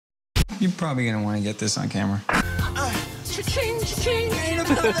You're probably gonna want to get this on camera. Cha-ching, cha-ching, ain't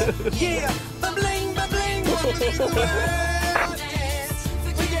about it. Yeah, ba-bling, ba-bling,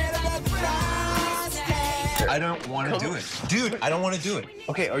 I don't want to do it. Dude, I don't want to do it.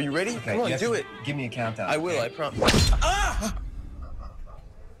 Okay, are you ready? Okay, Come on, do it. Give me a countdown. I will, I promise. Ah!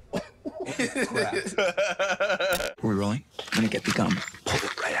 Crap. Are we rolling? I'm gonna get the gum. Pull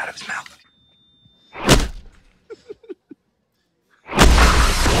it right out of his mouth.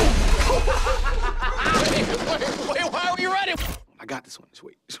 Wait, why are we running? I got this one.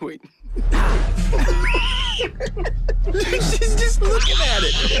 Sweet. She's just looking at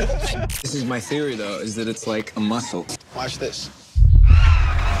it. This is my theory, though, is that it's like a muscle. Watch this.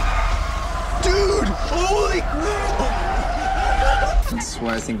 Dude, holy crap! That's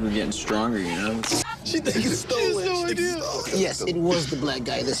why I think we're getting stronger, you know? She thinks it's stolen. No idea. Yes, it was the black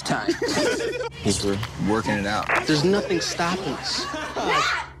guy this time. Because we're working it out. There's nothing stopping us.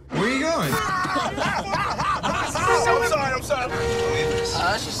 Where are you going? I'm sorry.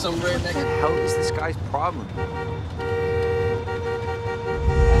 That's just some redneck. What is this guy's problem?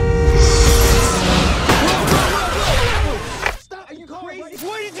 Stop, are you crazy?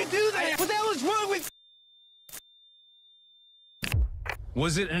 Why did you do that? What the hell is wrong with...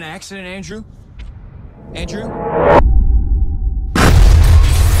 Was it an accident, Andrew? Andrew?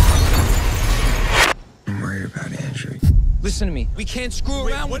 I'm worried about Andrew. Listen to me. We can't screw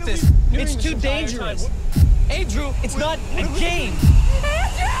around with this. It's too dangerous. Andrew, it's not a game.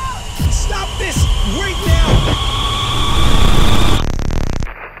 Andrew! Stop this right now!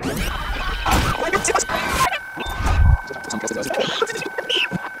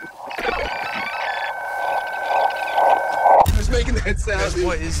 Who's making that sound?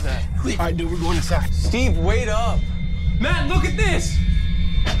 What is that? All right, dude, we're going inside. Steve, wait up. Matt, look at this.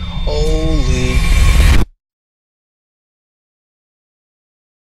 Holy